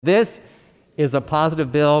This is a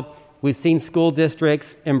positive bill. We've seen school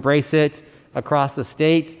districts embrace it across the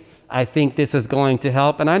state. I think this is going to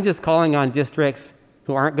help. And I'm just calling on districts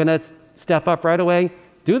who aren't going to step up right away,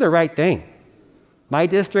 do the right thing. My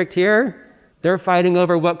district here, they're fighting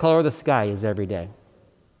over what color the sky is every day.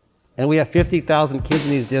 And we have 50,000 kids in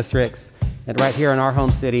these districts, and right here in our home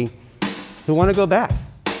city, who want to go back.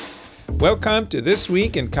 Welcome to This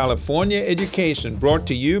Week in California Education, brought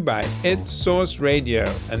to you by EdSource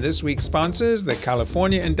Radio. And this week's sponsors, the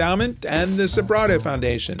California Endowment and the Sobrato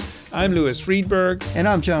Foundation. I'm Louis Friedberg. And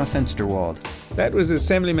I'm Jonathan Fensterwald. That was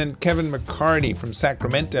Assemblyman Kevin McCarty from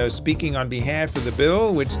Sacramento speaking on behalf of the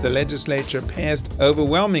bill, which the legislature passed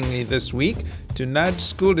overwhelmingly this week to nudge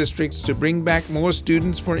school districts to bring back more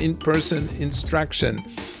students for in-person instruction.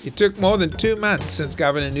 It took more than 2 months since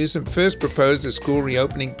Governor Newsom first proposed a school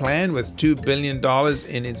reopening plan with $2 billion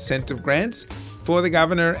in incentive grants for the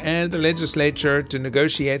governor and the legislature to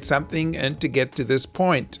negotiate something and to get to this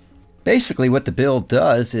point. Basically, what the bill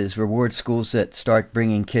does is reward schools that start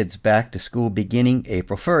bringing kids back to school beginning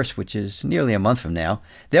April 1st, which is nearly a month from now.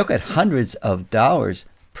 They'll get hundreds of dollars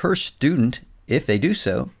per student if they do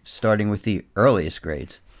so, starting with the earliest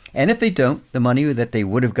grades. And if they don't, the money that they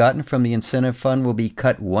would have gotten from the incentive fund will be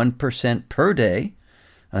cut 1% per day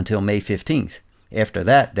until May 15th. After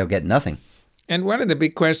that, they'll get nothing. And one of the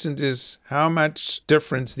big questions is how much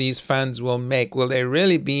difference these funds will make. Will there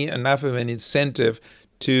really be enough of an incentive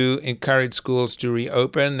to encourage schools to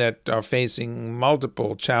reopen that are facing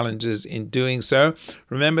multiple challenges in doing so?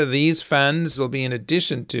 Remember, these funds will be in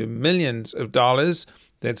addition to millions of dollars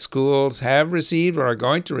that schools have received or are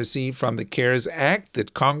going to receive from the CARES Act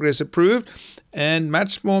that Congress approved, and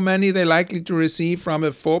much more money they're likely to receive from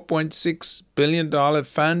a $4.6 billion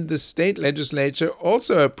fund the state legislature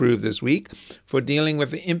also approved this week for dealing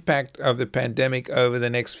with the impact of the pandemic over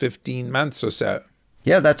the next 15 months or so.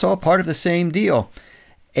 Yeah, that's all part of the same deal.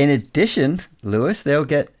 In addition, Louis, they'll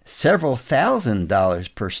get several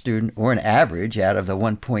 $1,000s per student, or an average, out of the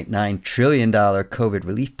 $1.9 trillion COVID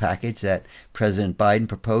relief package that President Biden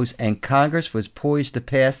proposed and Congress was poised to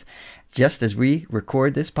pass just as we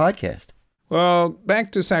record this podcast. Well,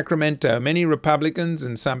 back to Sacramento. Many Republicans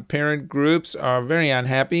and some parent groups are very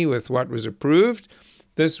unhappy with what was approved.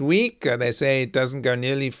 This week, they say it doesn't go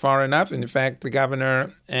nearly far enough. In fact, the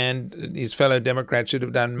governor and his fellow Democrats should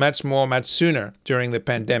have done much more, much sooner during the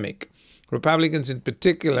pandemic. Republicans in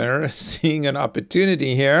particular, seeing an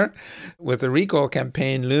opportunity here with the recall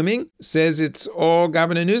campaign looming, says it's all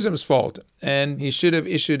Governor Newsom's fault, and he should have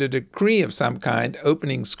issued a decree of some kind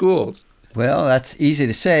opening schools. Well, that's easy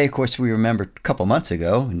to say. Of course, we remember a couple months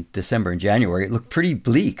ago, in December and January, it looked pretty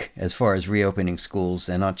bleak as far as reopening schools,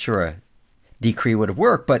 and not sure a decree would have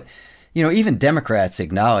worked. But, even Democrats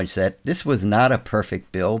acknowledge that this was not a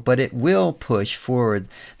perfect bill, but it will push forward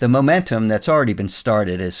the momentum that's already been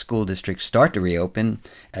started as school districts start to reopen,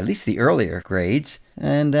 at least the earlier grades.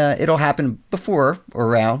 And it'll happen before or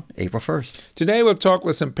around April 1st. Today we'll talk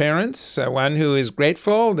with some parents, one who is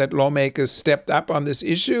grateful that lawmakers stepped up on this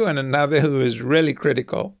issue and another who is really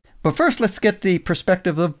critical. But first, let's get the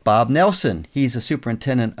perspective of Bob Nelson. He's a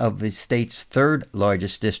superintendent of the state's third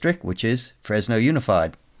largest district, which is Fresno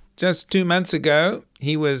Unified. Just 2 months ago,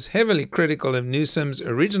 he was heavily critical of Newsom's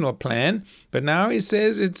original plan, but now he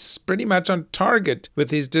says it's pretty much on target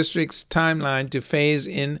with his district's timeline to phase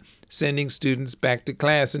in sending students back to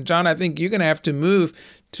class. And John, I think you're going to have to move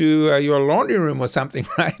to your laundry room or something,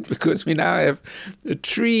 right? Because we now have a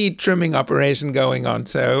tree trimming operation going on.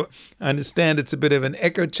 So I understand it's a bit of an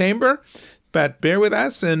echo chamber, but bear with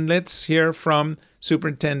us and let's hear from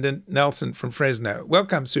Superintendent Nelson from Fresno.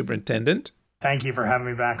 Welcome, Superintendent. Thank you for having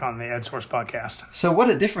me back on the EdSource podcast. So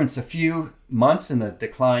what a difference a few months in the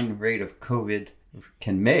decline rate of COVID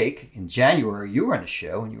can make. In January, you were on a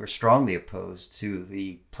show and you were strongly opposed to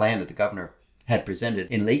the plan that the governor had presented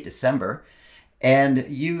in late December. And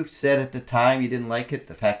you said at the time you didn't like it,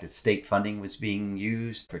 the fact that state funding was being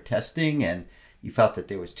used for testing, and you felt that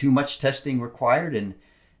there was too much testing required. And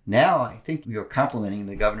now I think you're complimenting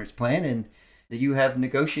the governor's plan and that you have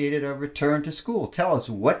negotiated a return to school. Tell us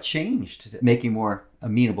what changed to make you more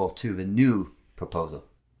amenable to the new proposal.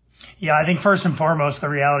 Yeah, I think first and foremost, the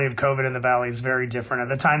reality of COVID in the Valley is very different. At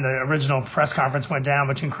the time the original press conference went down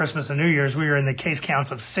between Christmas and New Year's, we were in the case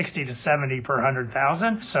counts of 60 to 70 per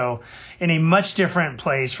 100,000. So in a much different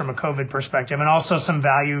place from a COVID perspective, and also some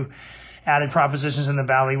value added propositions in the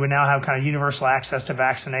Valley. We now have kind of universal access to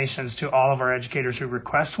vaccinations to all of our educators who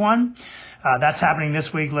request one. That's happening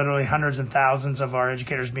this week, literally hundreds and thousands of our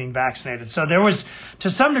educators being vaccinated. So there was, to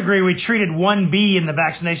some degree, we treated 1B in the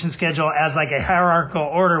vaccination schedule as like a hierarchical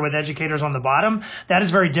order with educators on the bottom. That is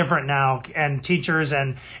very different now, and teachers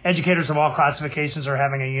and educators of all classifications are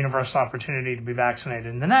having a universal opportunity to be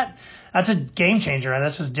vaccinated. And that's a game changer, and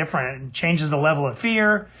that's just different. It changes the level of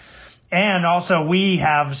fear. And also, we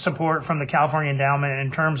have support from the California Endowment in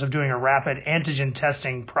terms of doing a rapid antigen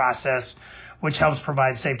testing process, which helps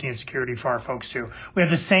provide safety and security for our folks too. We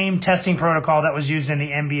have the same testing protocol that was used in the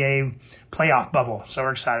NBA playoff bubble, so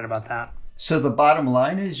we're excited about that. So the bottom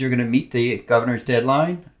line is you're going to meet the governor's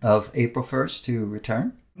deadline of April 1st to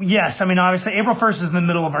return? Yes. I mean, obviously, April 1st is in the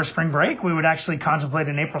middle of our spring break. We would actually contemplate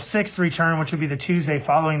an April 6th return, which would be the Tuesday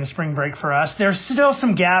following the spring break for us. There's still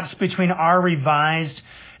some gaps between our revised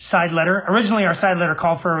side letter. Originally, our side letter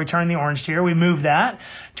called for a return in the orange tier. We moved that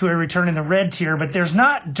to a return in the red tier, but there's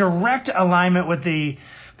not direct alignment with the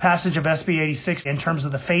passage of SB 86 in terms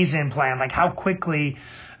of the phase-in plan, like how quickly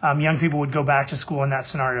young people would go back to school in that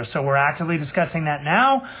scenario. So we're actively discussing that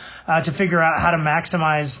now to figure out how to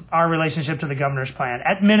maximize our relationship to the governor's plan.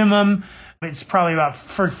 At minimum, it's probably about,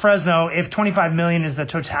 for Fresno, if $25 million is the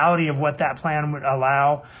totality of what that plan would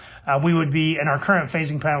allow, we would be, in our current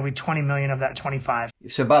phasing plan, would be 20 million of that 25.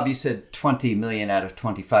 So, Bob, you said 20 million out of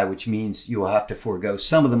 25, which means you will have to forego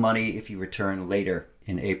some of the money if you return later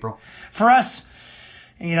in April. For us,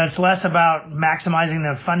 it's less about maximizing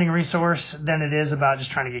the funding resource than it is about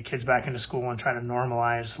just trying to get kids back into school and trying to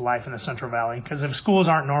normalize life in the Central Valley. Because if schools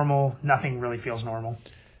aren't normal, nothing really feels normal.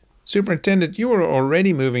 Superintendent, you were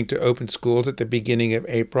already moving to open schools at the beginning of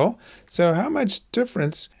April. So how much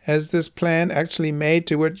difference has this plan actually made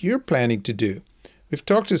to what you're planning to do? We've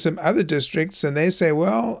talked to some other districts, and they say,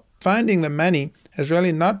 well, finding the money has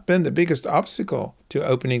really not been the biggest obstacle to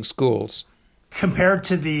opening schools. Compared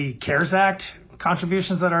to the CARES Act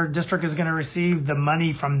contributions that our district is going to receive, the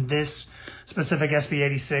money from this specific SB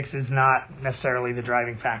 86 is not necessarily the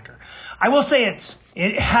driving factor. I will say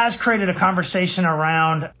it has created a conversation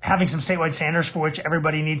around having some statewide standards for which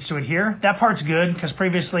everybody needs to adhere. That part's good, because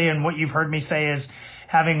previously, and what you've heard me say is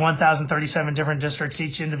having 1,037 different districts,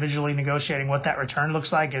 each individually negotiating what that return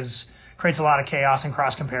looks like, creates a lot of chaos and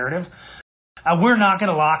cross-comparative. We're not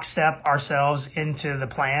going to lockstep ourselves into the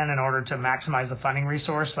plan in order to maximize the funding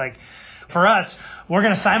resource. Like, for us, we're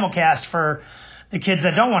going to simulcast for the kids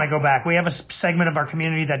that don't want to go back. We have a segment of our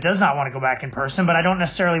community that does not want to go back in person, but I don't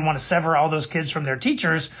necessarily want to sever all those kids from their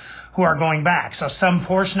teachers who are going back. So some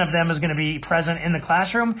portion of them is going to be present in the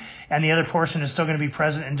classroom, and the other portion is still going to be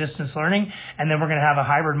present in distance learning. And then we're going to have a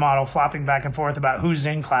hybrid model flopping back and forth about who's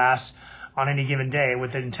in class on any given day,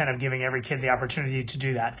 with the intent of giving every kid the opportunity to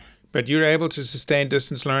do that. But you're able to sustain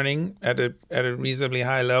distance learning at a reasonably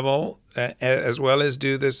high level, as well as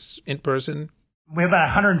do this in person? We have about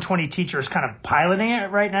 120 teachers kind of piloting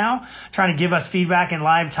it right now, trying to give us feedback in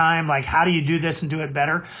live time, like how do you do this and do it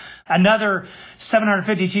better. Another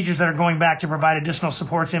 750 teachers that are going back to provide additional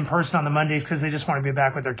supports in person on the Mondays because they just want to be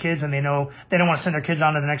back with their kids, and they know they don't want to send their kids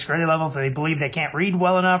on to the next grade level if they believe they can't read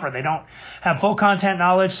well enough or they don't have full content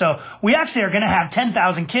knowledge. So we actually are going to have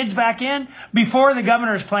 10,000 kids back in before the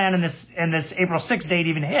governor's plan and this April 6th date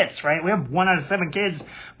even hits, right? We have 1 out of 7 kids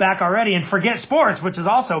back already, and forget sports, which is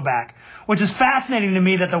also back, which is fascinating to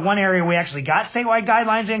me that the one area we actually got statewide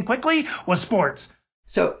guidelines in quickly was sports.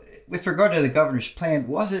 So with regard to the governor's plan,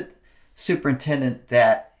 was it, Superintendent,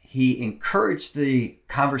 that he encouraged the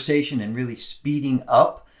conversation and really speeding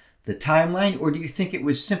up the timeline? Or do you think it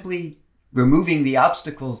was simply removing the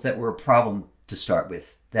obstacles that were a problem to start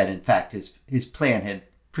with, that in fact his plan had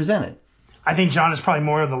presented? I think, John, is probably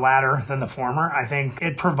more of the latter than the former. I think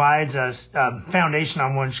it provides us a foundation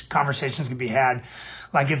on which conversations can be had.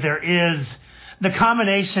 Like if there is the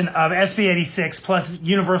combination of SB 86 plus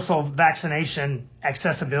universal vaccination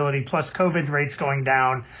accessibility plus COVID rates going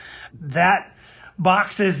down, that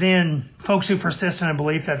boxes in folks who persist in a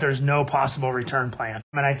belief that there's no possible return plan.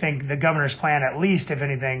 And I think the governor's plan, at least, if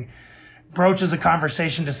anything, broaches a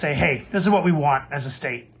conversation to say, hey, this is what we want as a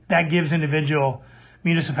state. That gives individual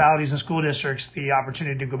municipalities and school districts the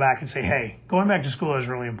opportunity to go back and say, hey, going back to school is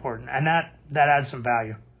really important. And that adds some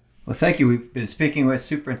value. Well, thank you. We've been speaking with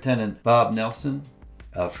Superintendent Bob Nelson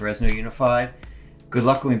of Fresno Unified. Good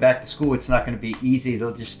luck going back to school. It's not going to be easy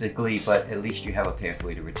logistically, but at least you have a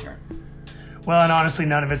pathway to return. Well, and honestly,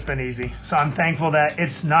 none of it's been easy. So I'm thankful that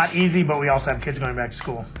it's not easy, but we also have kids going back to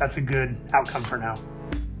school. That's a good outcome for now.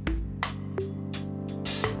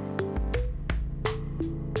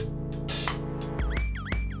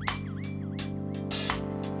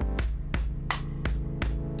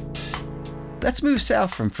 Let's move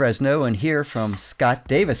south from Fresno and hear from Scott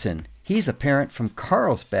Davison. He's a parent from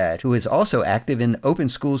Carlsbad who is also active in Open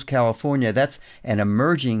Schools California. That's an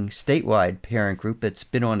emerging statewide parent group that's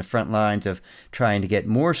been on the front lines of trying to get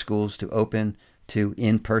more schools to open to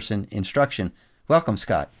in-person instruction. Welcome,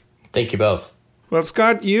 Scott. Thank you both. Well,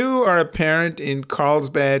 Scott, you are a parent in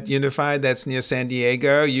Carlsbad Unified. That's near San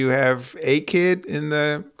Diego. You have a kid in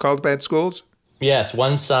the Carlsbad schools? Yes,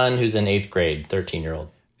 one son who's in 8th grade, 13-year-old.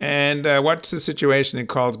 And what's the situation in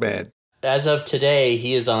Carlsbad? As of today,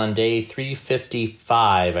 he is on day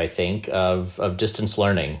 355, I think, of distance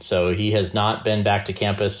learning. So he has not been back to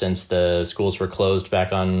campus since the schools were closed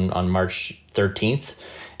back on March 13th.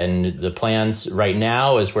 And the plans right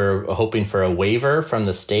now is we're hoping for a waiver from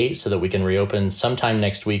the state so that we can reopen sometime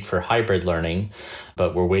next week for hybrid learning.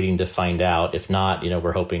 But we're waiting to find out. If not,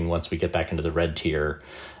 we're hoping once we get back into the red tier,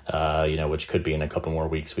 which could be in a couple more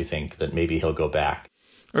weeks, we think that maybe he'll go back.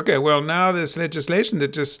 Okay, well, now this legislation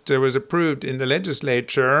that just was approved in the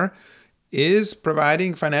legislature is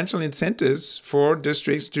providing financial incentives for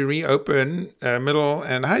districts to reopen middle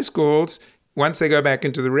and high schools once they go back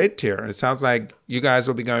into the red tier. It sounds like you guys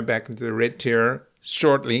will be going back into the red tier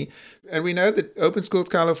shortly. And we know that Open Schools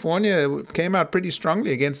California came out pretty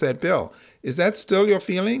strongly against that bill. Is that still your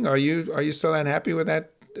feeling? Are you still unhappy with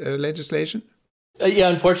that legislation? Yeah,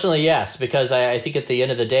 unfortunately, yes, because I think at the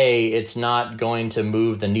end of the day, it's not going to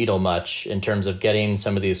move the needle much in terms of getting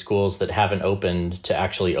some of these schools that haven't opened to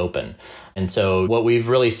actually open. And so what we've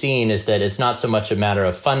really seen is that it's not so much a matter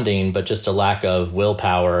of funding, but just a lack of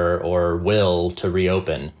willpower or will to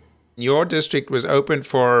reopen. Your district was open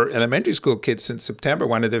for elementary school kids since September,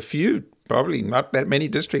 one of the few, probably not that many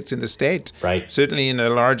districts in the state. Right. Certainly in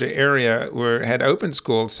a larger area had open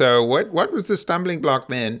schools. So what was the stumbling block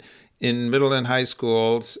then in middle and high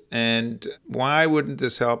schools, and why wouldn't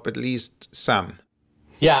this help at least some?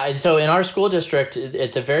 Yeah, and so in our school district,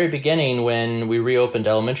 at the very beginning when we reopened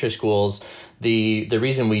elementary schools, the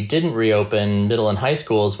reason we didn't reopen middle and high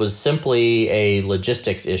schools was simply a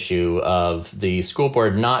logistics issue of the school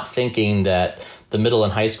board not thinking that the middle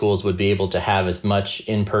and high schools would be able to have as much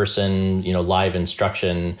in-person, live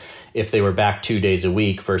instruction if they were back 2 days a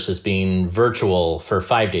week versus being virtual for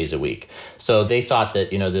 5 days a week. So they thought that,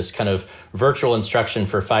 this kind of virtual instruction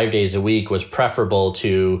for 5 days a week was preferable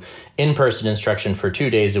to in-person instruction for 2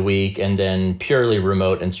 days a week and then purely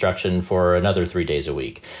remote instruction for another 3 days a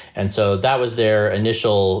week. And so that was their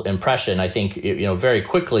initial impression. I think, very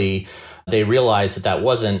quickly, they realized that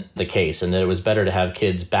wasn't the case and that it was better to have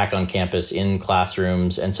kids back on campus in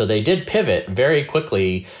classrooms. And so they did pivot very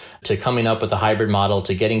quickly to coming up with a hybrid model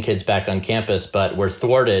to getting kids back on campus, but were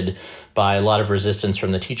thwarted by a lot of resistance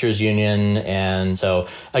from the teachers union. And so,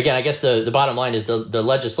 again, I guess the bottom line is the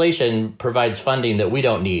legislation provides funding that we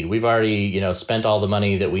don't need. We've already, spent all the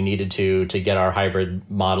money that we needed to get our hybrid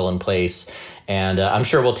model in place. And I'm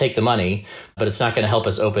sure we'll take the money, but it's not going to help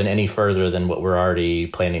us open any further than what we're already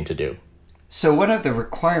planning to do. So one of the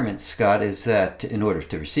requirements, Scott, is that in order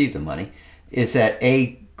to receive the money, is that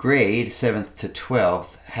a grade, 7th to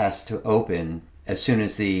 12th, has to open as soon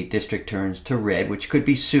as the district turns to red, which could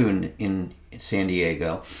be soon in San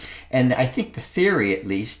Diego. And I think the theory, at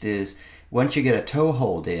least, is once you get a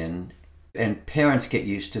toehold in and parents get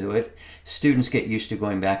used to it, students get used to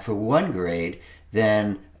going back for one grade,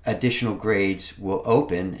 then additional grades will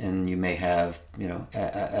open, and you may have,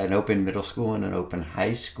 an open middle school and an open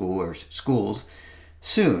high school or schools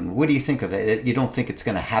soon. What do you think of it? You don't think it's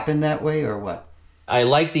going to happen that way, or what? I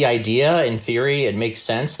like the idea. In theory, it makes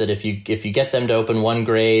sense that if you get them to open one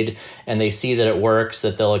grade and they see that it works,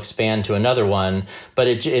 that they'll expand to another one.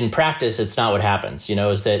 But in practice, it's not what happens.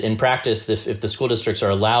 Is that in practice, if the school districts are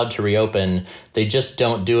allowed to reopen, they just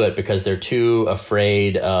don't do it because they're too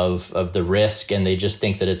afraid of the risk, and they just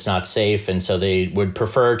think that it's not safe. And so they would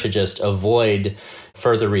prefer to just avoid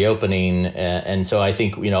further reopening. And so I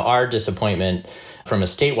think, our disappointment from a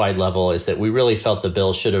statewide level is that we really felt the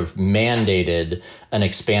bill should have mandated an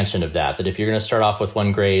expansion of that if you're going to start off with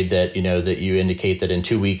one grade, that you indicate that in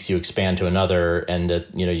 2 weeks you expand to another, and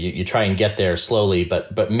that you try and get there slowly,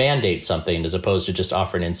 but mandate something as opposed to just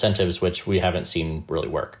offering incentives, which we haven't seen really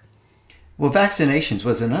work. Well, vaccinations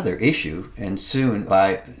was another issue, and soon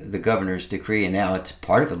by the governor's decree, and now it's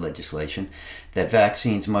part of the legislation, that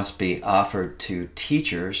vaccines must be offered to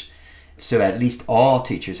teachers. So at least all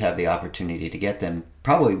teachers have the opportunity to get them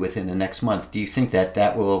probably within the next month. Do you think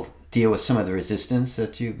that will deal with some of the resistance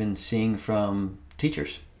that you've been seeing from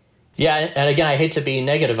teachers? Yeah, and again, I hate to be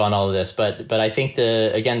negative on all of this, but I think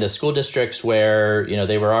the school districts where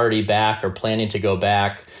they were already back or planning to go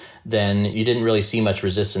back, then you didn't really see much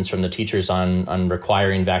resistance from the teachers on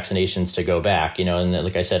requiring vaccinations to go back. And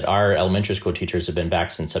like I said, our elementary school teachers have been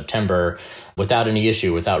back since September without any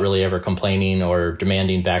issue, without really ever complaining or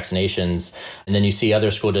demanding vaccinations. And then you see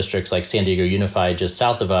other school districts like San Diego Unified just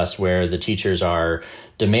south of us, where the teachers are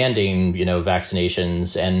demanding,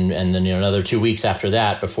 vaccinations, and then another 2 weeks after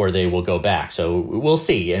that before they will go back. So we'll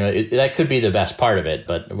see. That could be the best part of it,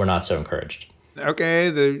 but we're not so encouraged. Okay,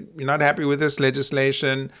 you're not happy with this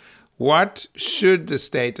legislation. What should the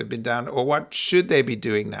state have been done, or what should they be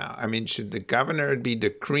doing now? I mean, should the governor be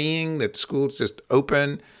decreeing that schools just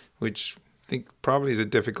open, which I think probably is a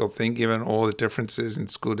difficult thing given all the differences in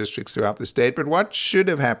school districts throughout the state. But what should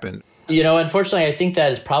have happened? Unfortunately, I think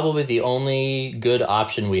that is probably the only good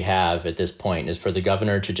option we have at this point, is for the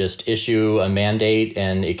governor to just issue a mandate,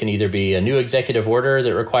 and it can either be a new executive order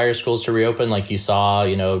that requires schools to reopen, like you saw,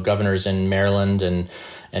 governors in Maryland and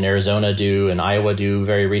Arizona do, and Iowa do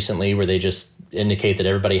very recently, where they just indicate that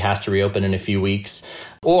everybody has to reopen in a few weeks.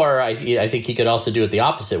 Or I think he could also do it the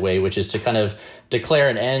opposite way, which is to kind of declare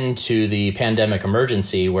an end to the pandemic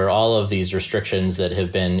emergency, where all of these restrictions that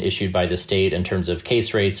have been issued by the state in terms of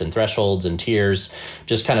case rates and thresholds and tiers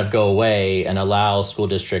just kind of go away, and allow school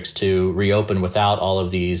districts to reopen without all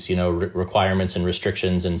of these, requirements and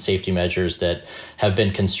restrictions and safety measures that have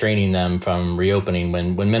been constraining them from reopening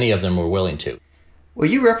when many of them were willing to. Well,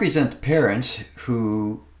 you represent the parents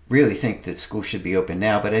who really think that schools should be open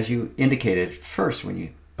now, but as you indicated first when you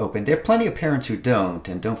opened, there are plenty of parents who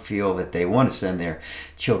don't feel that they want to send their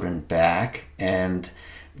children back, and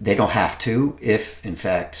they don't have to if, in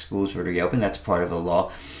fact, schools were to reopen. That's part of the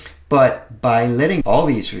law. But by letting all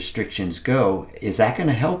these restrictions go, is that going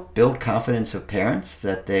to help build confidence of parents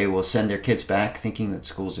that they will send their kids back thinking that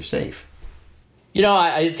schools are safe?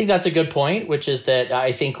 I think that's a good point, which is that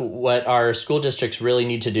I think what our school districts really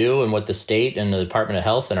need to do, and what the state and the Department of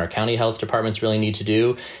Health and our county health departments really need to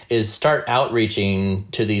do, is start outreaching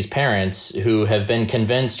to these parents who have been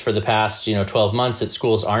convinced for the past, 12 months that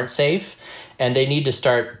schools aren't safe. And they need to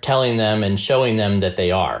start telling them and showing them that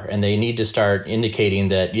they are. And they need to start indicating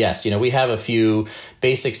that, yes, we have a few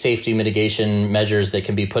basic safety mitigation measures that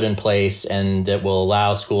can be put in place and that will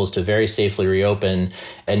allow schools to very safely reopen,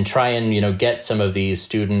 and try and, get some of these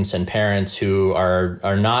students and parents who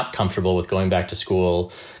are not comfortable with going back to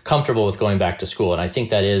school, comfortable with going back to school. And I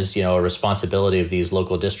think that is, a responsibility of these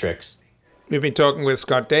local districts. We've been talking with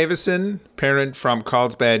Scott Davison, parent from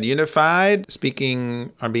Carlsbad Unified,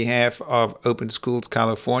 speaking on behalf of Open Schools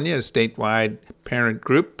California, a statewide parent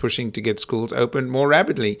group pushing to get schools open more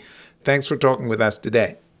rapidly. Thanks for talking with us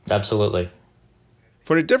today. Absolutely.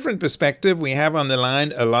 For a different perspective, we have on the line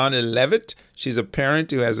Alana Levitt. She's a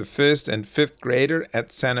parent who has a 1st and 5th grader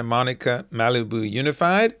at Santa Monica Malibu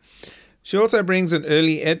Unified. She also brings an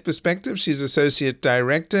early ed perspective. She's Associate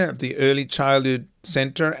Director of the Early Childhood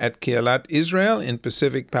Center at Kehilat Israel in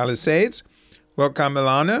Pacific Palisades. Welcome,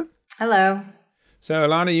 Alana. Hello. So,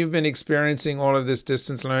 Alana, you've been experiencing all of this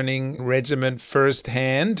distance learning regimen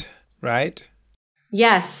firsthand, right?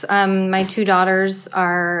 Yes. My 2 daughters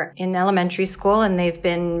are in elementary school, and they've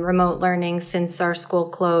been remote learning since our school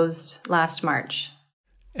closed last March.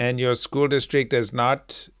 And your school district has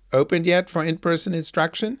not opened yet for in-person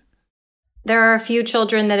instruction? There are a few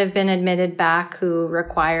children that have been admitted back who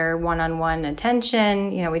require one-on-one attention.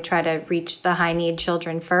 We try to reach the high-need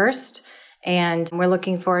children first, and we're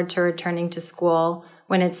looking forward to returning to school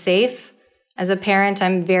when it's safe. As a parent,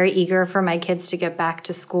 I'm very eager for my kids to get back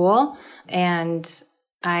to school, and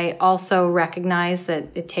I also recognize that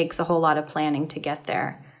it takes a whole lot of planning to get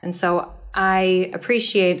there. And so I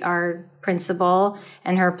appreciate our principal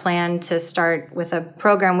and her plan to start with a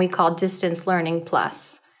program we call Distance Learning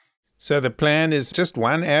Plus. So the plan is just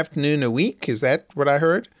one afternoon a week? Is that what I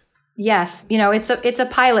heard? Yes. It's a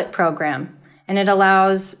pilot program, and it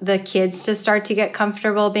allows the kids to start to get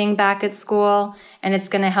comfortable being back at school, and it's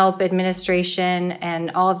going to help administration and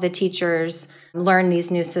all of the teachers learn these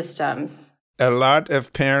new systems. A lot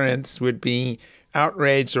of parents would be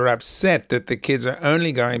outraged or upset that the kids are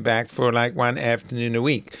only going back for like one afternoon a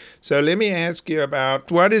week. So let me ask you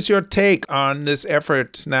about, what is your take on this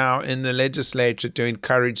effort now in the legislature to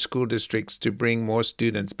encourage school districts to bring more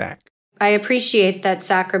students back? I appreciate that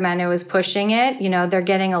Sacramento is pushing it. They're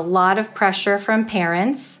getting a lot of pressure from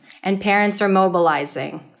parents, and parents are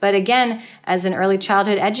mobilizing. But again, as an early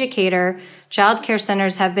childhood educator, childcare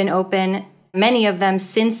centers have been open, many of them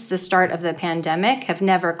since the start of the pandemic, have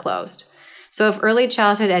never closed. So if early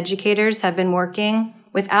childhood educators have been working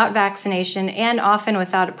without vaccination, and often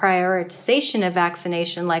without a prioritization of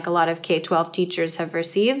vaccination like a lot of K-12 teachers have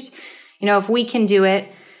received, if we can do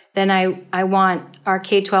it, then I want our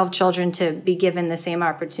K-12 children to be given the same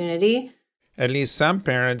opportunity. At least some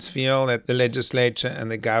parents feel that the legislature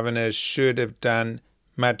and the governor should have done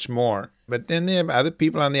much more. But then there are other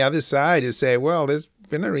people on the other side who say, well, there's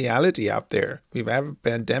been a reality out there. We have a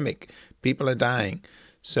pandemic. People are dying.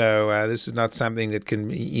 So this is not something that can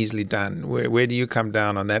be easily done. Where do you come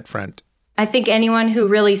down on that front? I think anyone who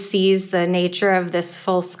really sees the nature of this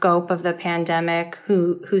full scope of the pandemic,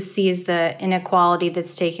 who sees the inequality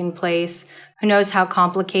that's taking place, who knows how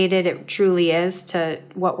complicated it truly is to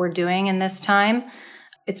what we're doing in this time.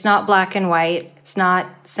 It's not black and white. It's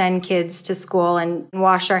not send kids to school and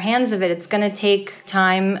wash our hands of it. It's going to take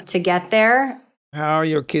time to get there. How are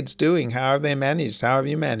your kids doing? How have they managed? How have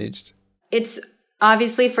you managed? It's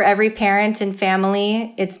obviously for every parent and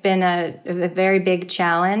family, it's been a very big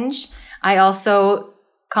challenge. I also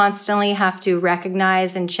constantly have to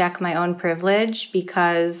recognize and check my own privilege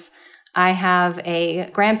because I have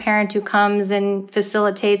a grandparent who comes and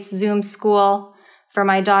facilitates Zoom school for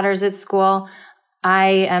my daughters at school. I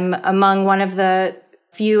am among one of the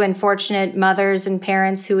few and fortunate mothers and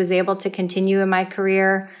parents who was able to continue in my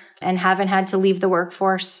career and haven't had to leave the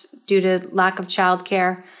workforce due to lack of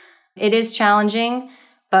childcare. It is challenging,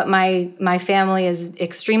 but my family is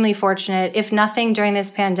extremely fortunate. If nothing, during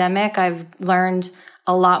this pandemic, I've learned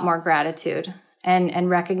a lot more gratitude and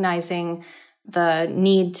recognizing the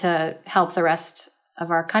need to help the rest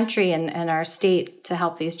of our country and our state to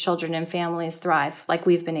help these children and families thrive like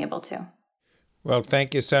we've been able to. Well,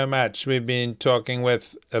 thank you so much. We've been talking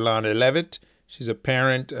with Ilana Levitt. She's a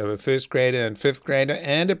parent of a first grader and fifth grader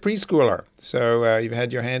and a preschooler. So you've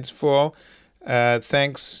had your hands full.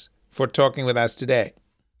 Thanks for talking with us today.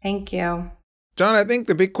 Thank you. John, I think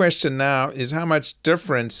the big question now is how much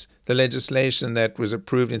difference the legislation that was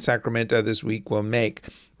approved in Sacramento this week will make.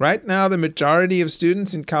 Right now, the majority of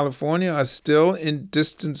students in California are still in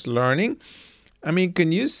distance learning. I mean,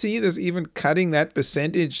 can you see this even cutting that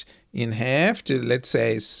percentage in half to, let's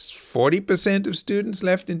say, 40% of students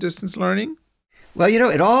left in distance learning? Well,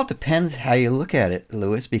 it all depends how you look at it,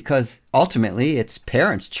 Louis, because ultimately it's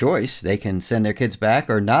parents' choice. They can send their kids back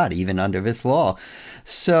or not, even under this law.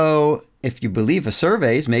 So if you believe the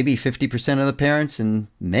surveys, maybe 50% of the parents in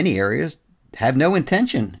many areas have no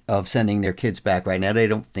intention of sending their kids back right now. They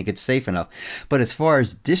don't think it's safe enough. But as far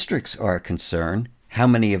as districts are concerned, how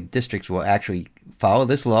many of districts will actually follow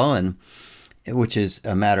this law, and which is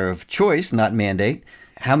a matter of choice, not mandate.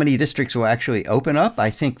 How many districts will actually open up?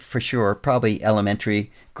 I think for sure probably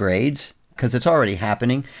elementary grades, because it's already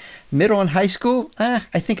happening. Middle and high school, I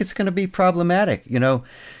think it's going to be problematic.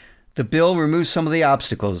 The bill removes some of the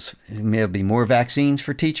obstacles. There'll be more vaccines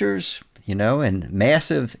for teachers, and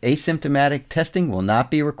massive asymptomatic testing will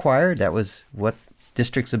not be required. That was what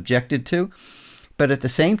districts objected to. But at the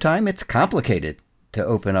same time, it's complicated to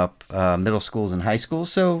open up middle schools and high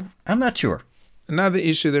schools, so I'm not sure. Another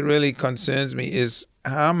issue that really concerns me is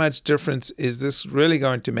how much difference is this really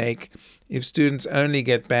going to make if students only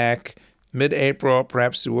get back mid-April,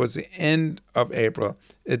 perhaps towards the end of April?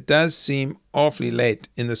 It does seem awfully late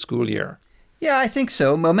in the school year. Yeah, I think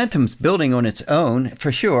so. Momentum's building on its own,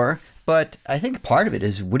 for sure. But I think part of it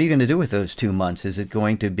is, what are you going to do with those 2 months? Is it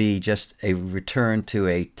going to be just a return to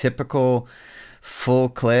a typical full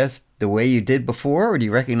class the way you did before, or do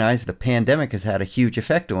you recognize the pandemic has had a huge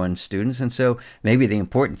effect on students? And so maybe the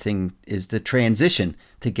important thing is the transition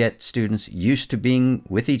to get students used to being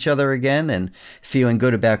with each other again and feeling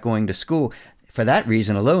good about going to school. For that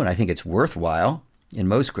reason alone, I think it's worthwhile in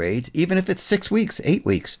most grades, even if it's 6 weeks, 8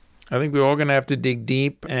 weeks. I think we're all going to have to dig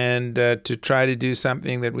deep and to try to do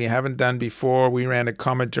something that we haven't done before. We ran a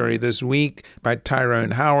commentary this week by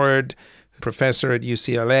Tyrone Howard, professor at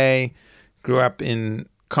UCLA, grew up in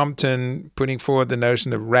Compton, putting forward the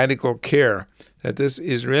notion of radical care, that this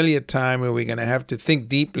is really a time where we're going to have to think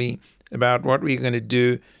deeply about what we're going to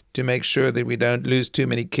do to make sure that we don't lose too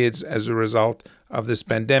many kids as a result of this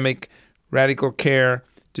pandemic. Radical care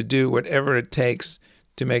to do whatever it takes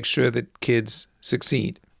to make sure that kids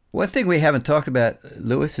succeed. One thing we haven't talked about,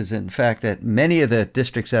 Louis, is in fact that many of the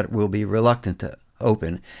districts that will be reluctant to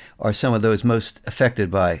open are some of those most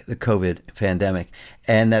affected by the COVID pandemic,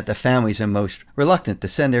 and that the families are most reluctant to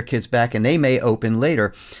send their kids back, and they may open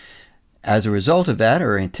later. As a result of that,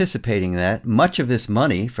 or anticipating that, much of this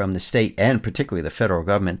money from the state and particularly the federal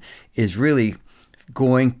government is really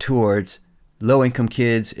going towards low-income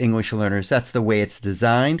kids, English learners. That's the way it's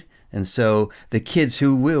designed. And so the kids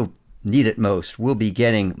who will need it most will be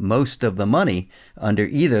getting most of the money under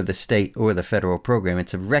either the state or the federal program.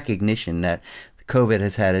 It's a recognition that COVID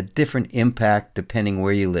has had a different impact depending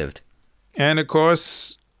where you lived. And of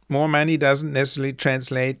course, more money doesn't necessarily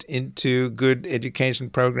translate into good education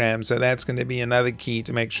programs. So that's going to be another key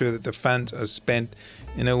to make sure that the funds are spent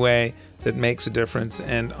in a way that makes a difference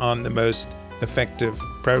and on the most effective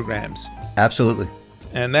programs. Absolutely.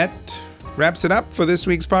 And that wraps it up for this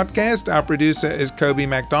week's podcast. Our producer is Kobe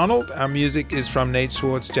MacDonald. Our music is from Nate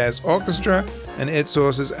Swartz Jazz Orchestra and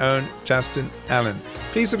EdSource's own Justin Allen.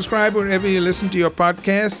 Please subscribe wherever you listen to your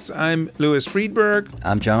podcasts. I'm Louis Friedberg.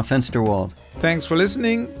 I'm John Fensterwald. Thanks for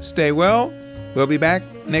listening. Stay well. We'll be back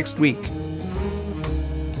next week.